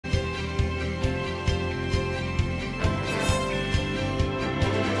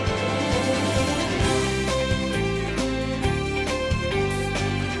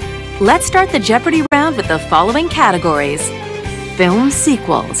Let's start the Jeopardy round with the following categories: film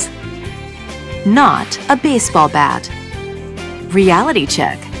sequels, not a baseball bat, reality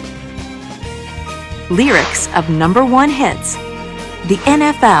check, lyrics of #1 hits, the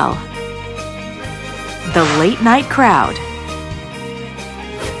NFL, the late night crowd.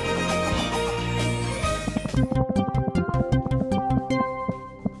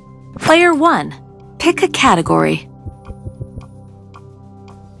 Player 1, pick a category.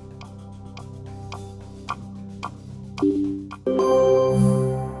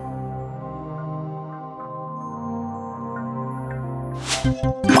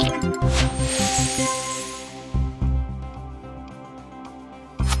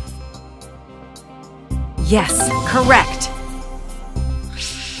 Yes, correct.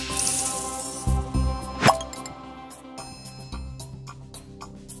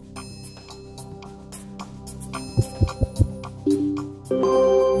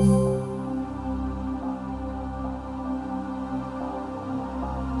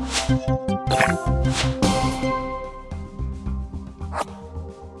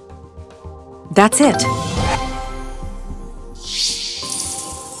 That's it.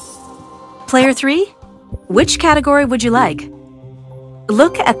 Player 3, which category would you like?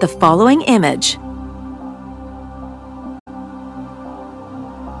 Look at the following image.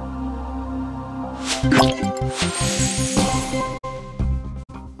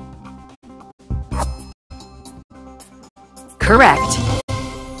 Correct.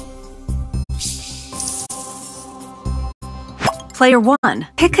 Player 1,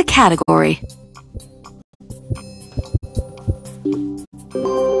 pick a category.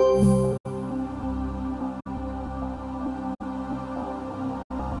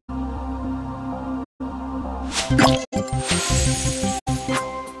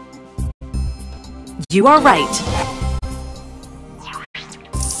 You are right.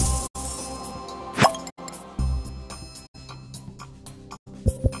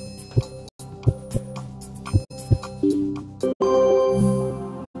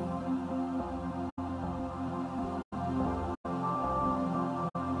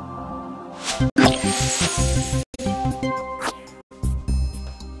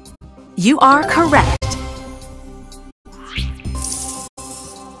 You are correct.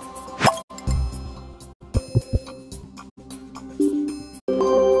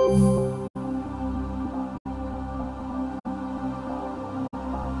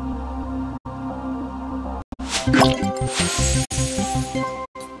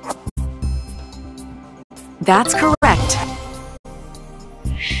 That's correct.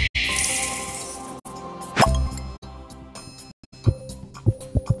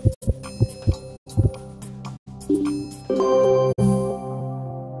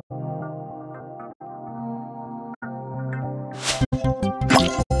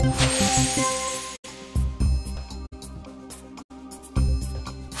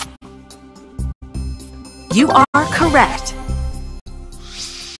 You are correct.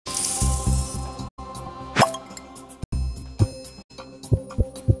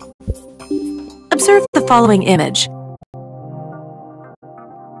 Observe the following image.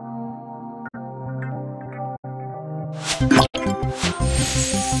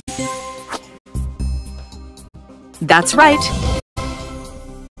 That's right.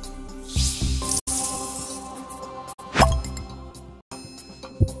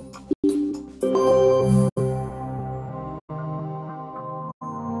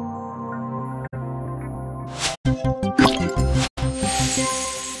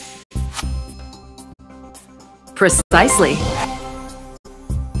 Precisely.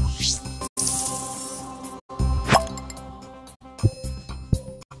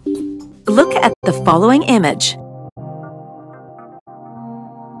 Look at the following image.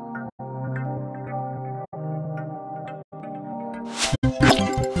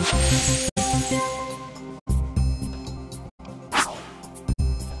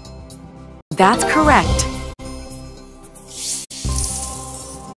 That's correct.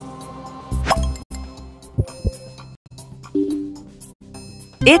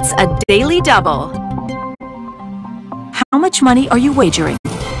 It's a daily double. How much money are you wagering?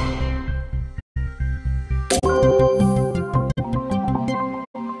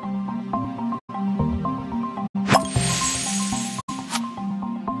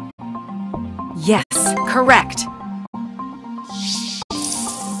 Yes, correct.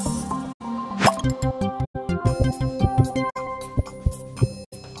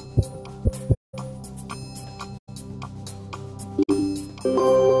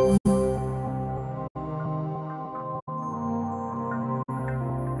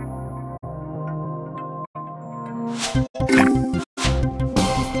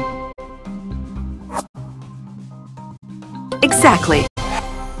 Exactly.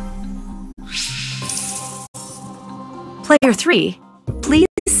 Player 3, please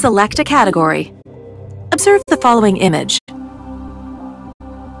select a category. Observe the following image.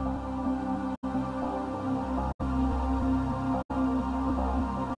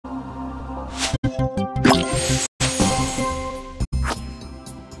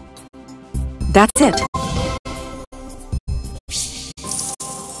 That's it.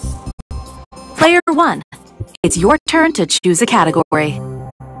 Player 1, it's your turn to choose a category.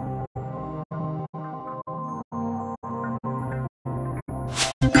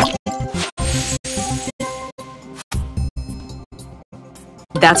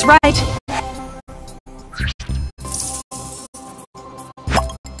 That's right.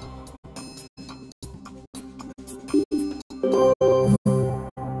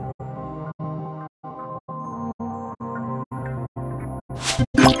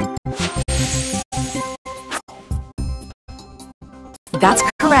 That's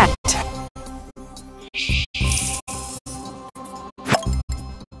correct.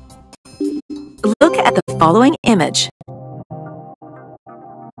 Look at the following image.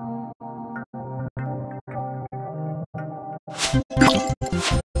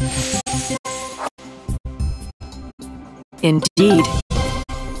 Indeed.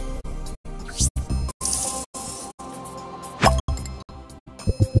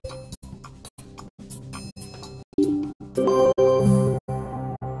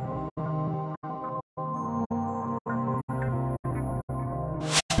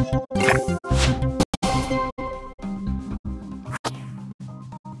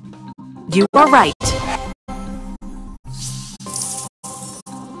 You are right.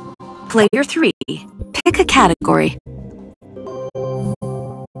 Player 3, pick a category.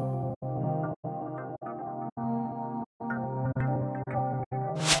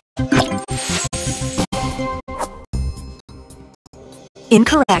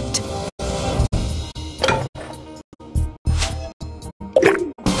 Incorrect.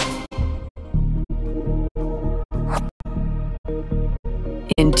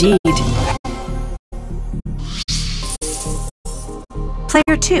 Indeed.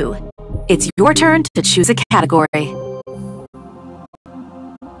 Player 2, it's your turn to choose a category.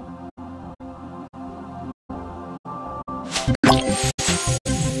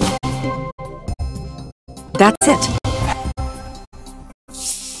 That's it.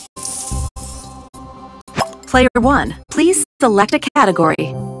 Player 1, please select a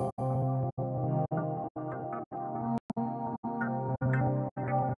category.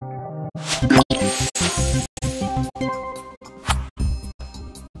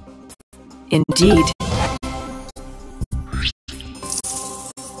 Indeed.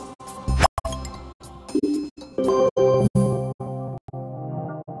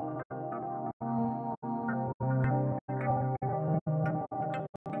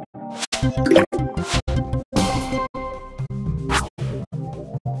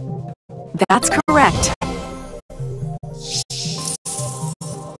 That's correct.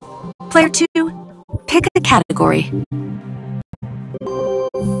 Player 2, pick a category.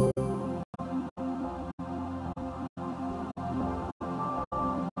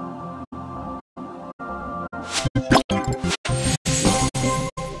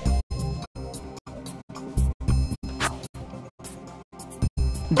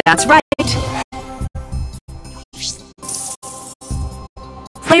 That's right.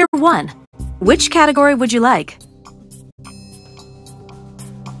 Player 1, which category would you like?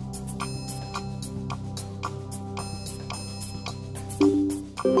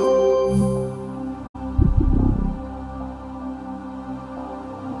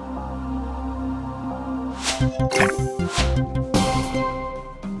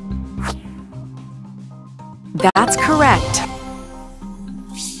 That's correct.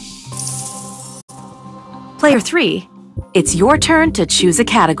 Player 3, it's your turn to choose a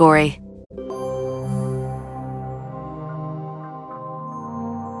category.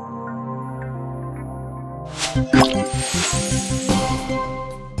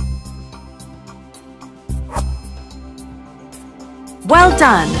 Well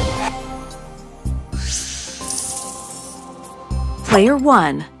done! Player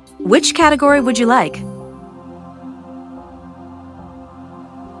 1, which category would you like?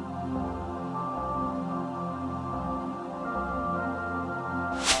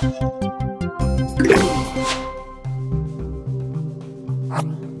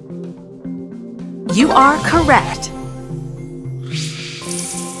 You are correct.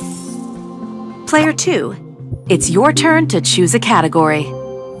 Player 2, it's your turn to choose a category.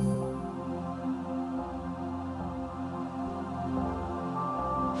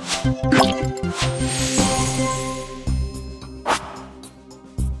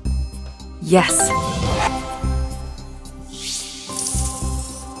 Yes.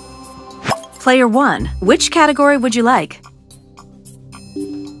 Player 1, which category would you like?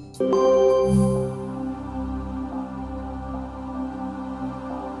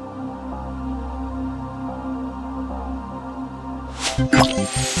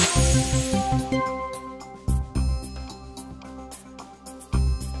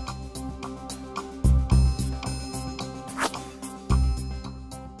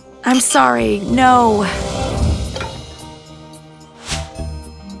 I'm sorry, no.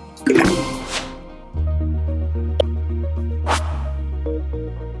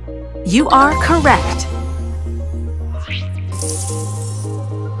 You are correct.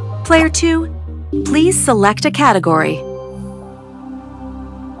 Player 2, please select a category.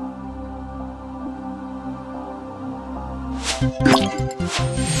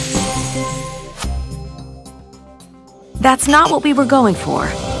 That's not what we were going for.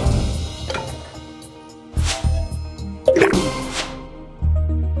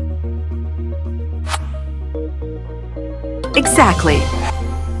 Exactly.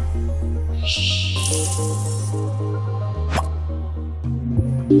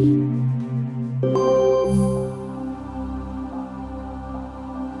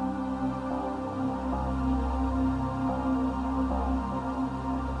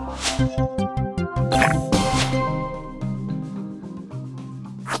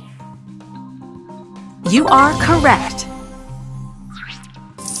 You are correct.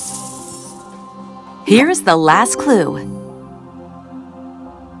 Here's the last clue.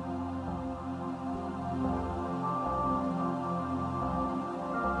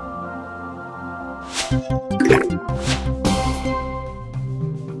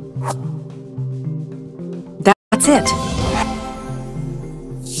 That's it.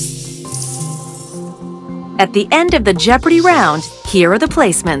 At the end of the Jeopardy round, here are the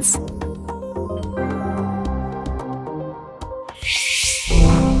placements.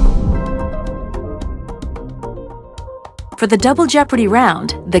 For the Double Jeopardy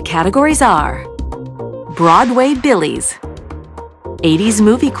round, the categories are Broadway Billies, 80s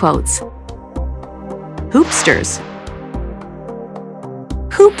movie quotes, Hoopsters,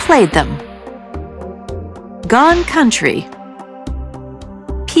 Who Played Them, Gone Country,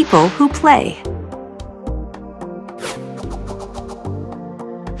 People Who Play.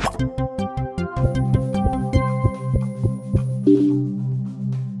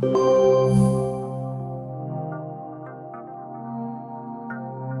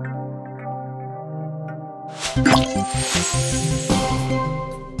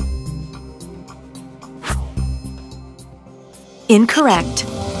 Incorrect.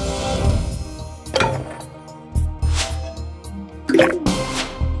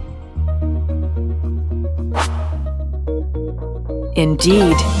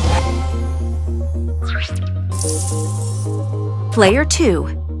 Indeed. Player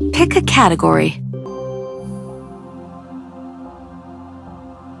 2, pick a category.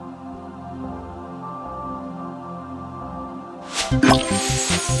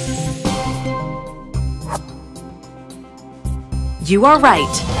 You are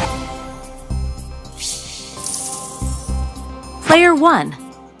right. Player 1,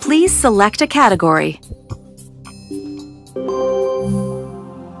 please select a category.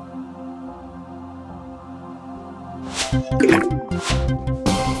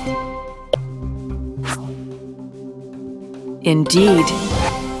 Indeed.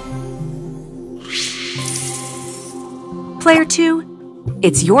 Player 2,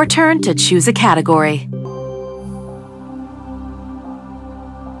 it's your turn to choose a category.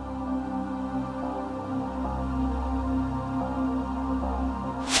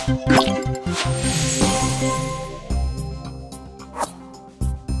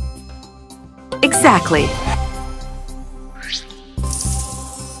 Exactly.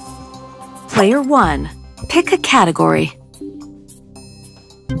 Player 1, pick a category.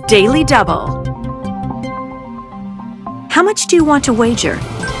 Daily Double. How much do you want to wager?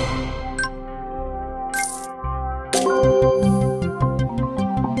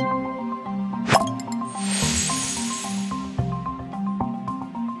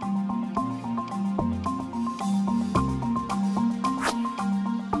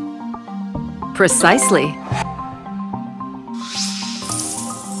 Precisely.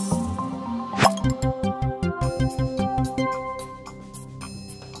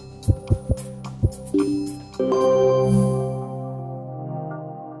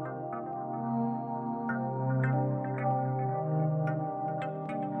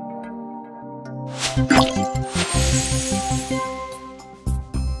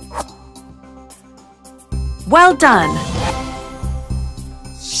 Well done!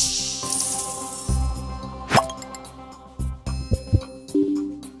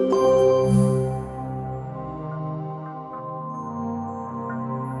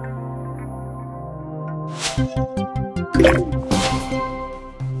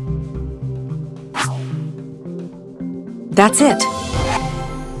 That's it.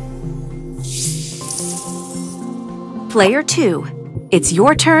 Player 2, it's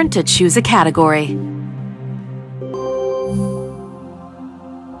your turn to choose a category.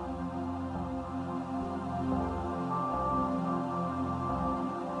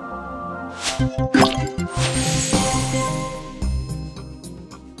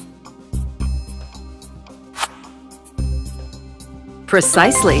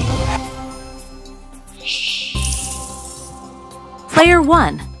 Precisely. Player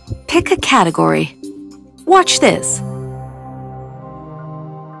 1, pick a category. Watch this.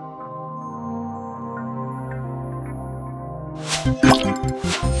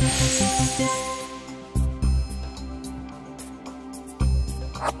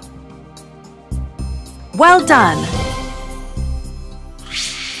 Well done.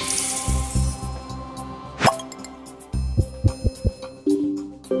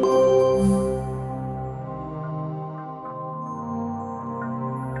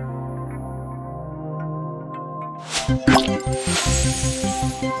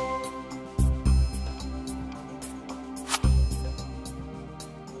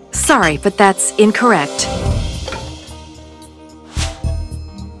 Sorry, but that's incorrect.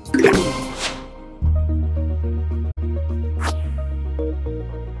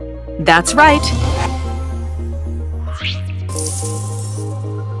 That's right.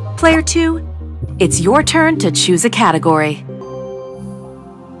 Player 2, it's your turn to choose a category.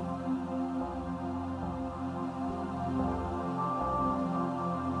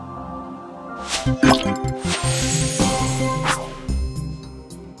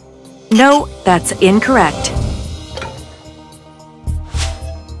 No, that's incorrect.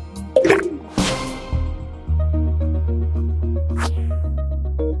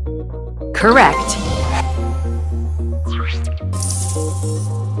 Correct.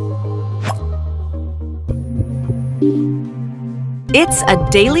 It's a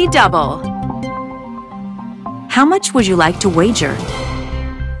daily double. How much would you like to wager?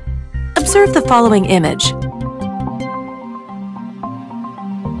 Observe the following image.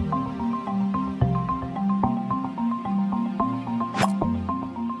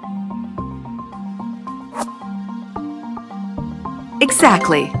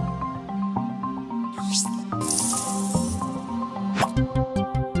 Exactly.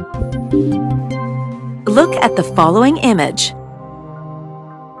 Look at the following image.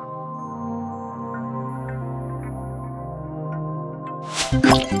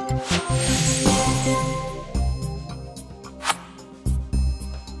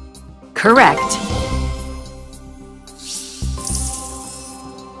 Correct.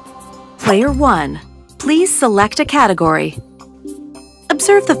 Player 1, please select a category.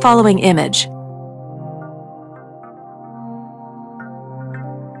 Observe the following image.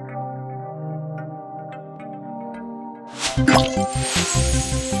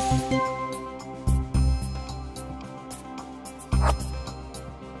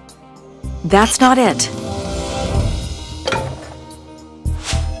 That's not it.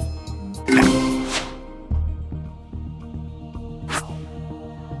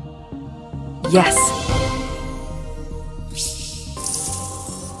 Yes.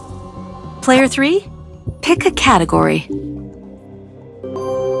 Player 3, pick a category.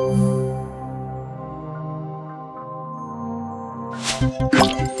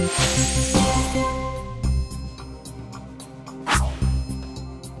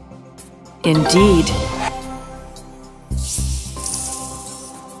 Indeed.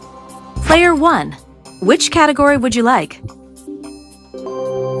 Player 1, which category would you like?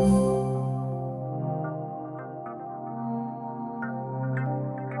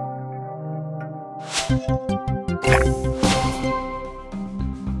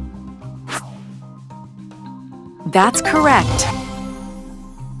 That's correct.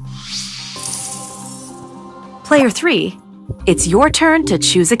 Player 3, it's your turn to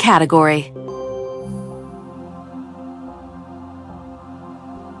choose a category.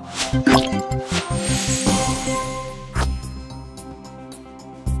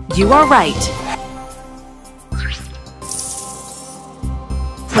 You are right.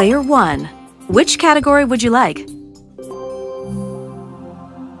 Player 1, which category would you like?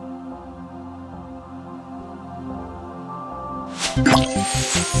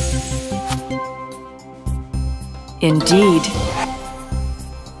 Indeed.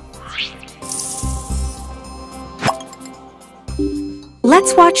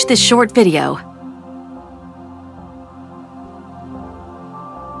 Let's watch this short video.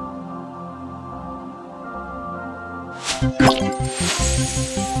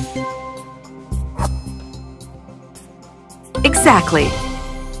 Exactly.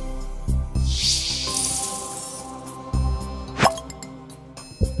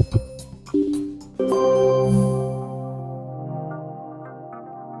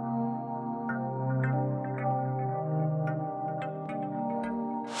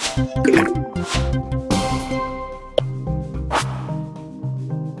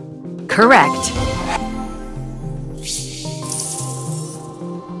 Correct.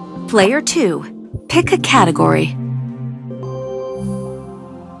 Player 2, pick a category.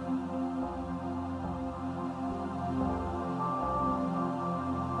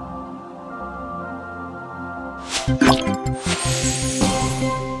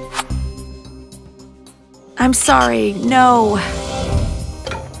 I'm sorry, no.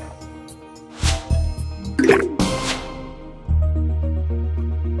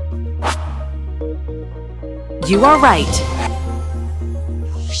 You are right.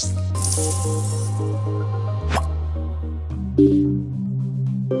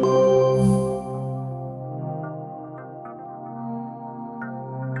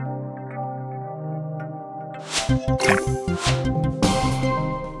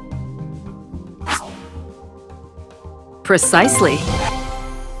 Precisely.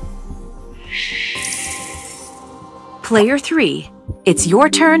 Player 3, it's your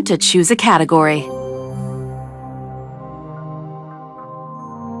turn to choose a category.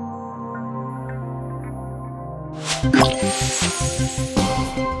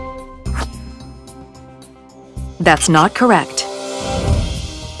 That's not correct.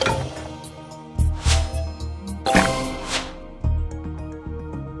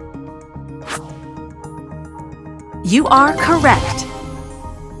 You are correct.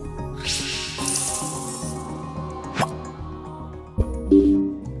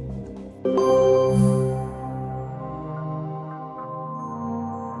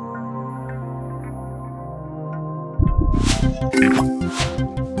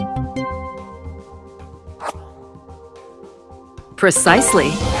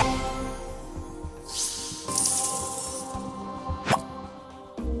 Precisely.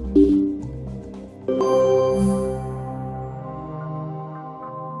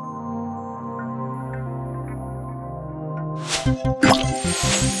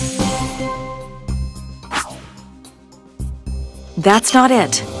 That's not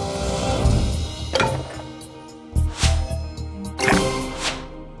it.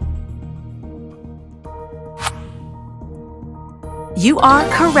 You are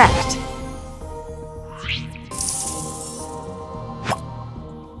correct.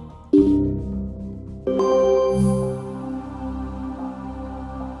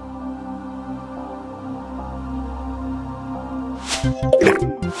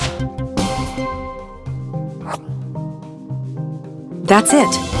 That's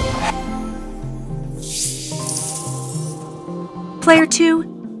it. Player 2,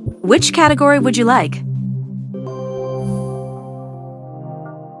 which category would you like?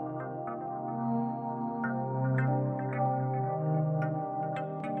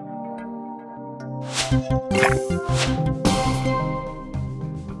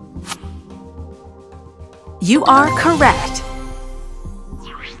 You are correct.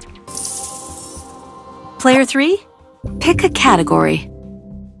 Player 3, pick a category.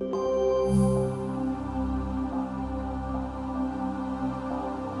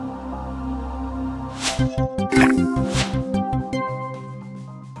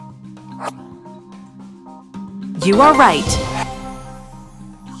 You are right.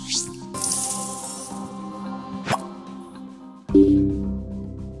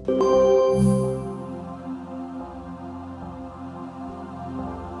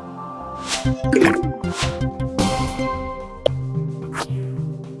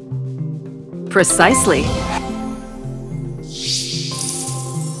 Precisely.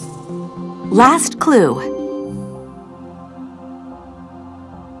 Last clue.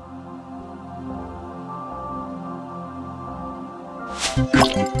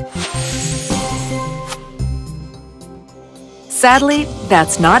 Sadly,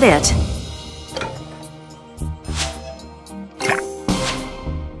 that's not it.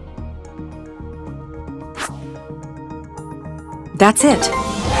 That's it.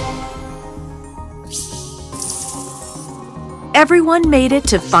 Everyone made it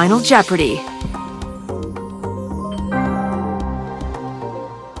to Final Jeopardy!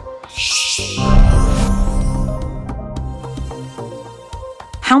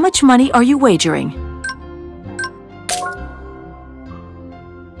 How much money are you wagering?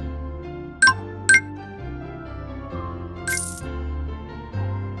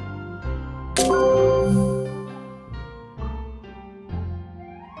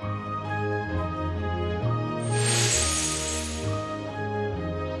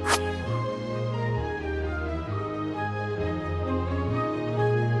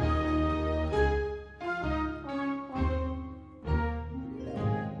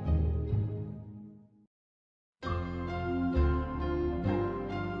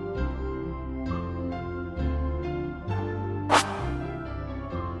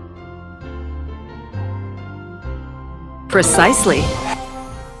 Precisely.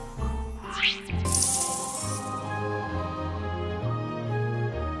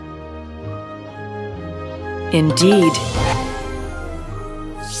 Indeed.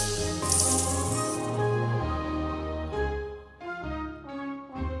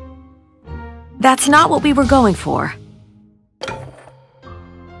 That's not what we were going for.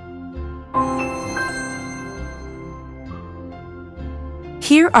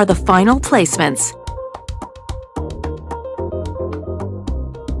 Here are the final placements.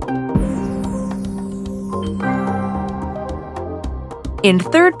 In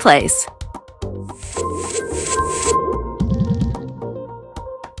third place,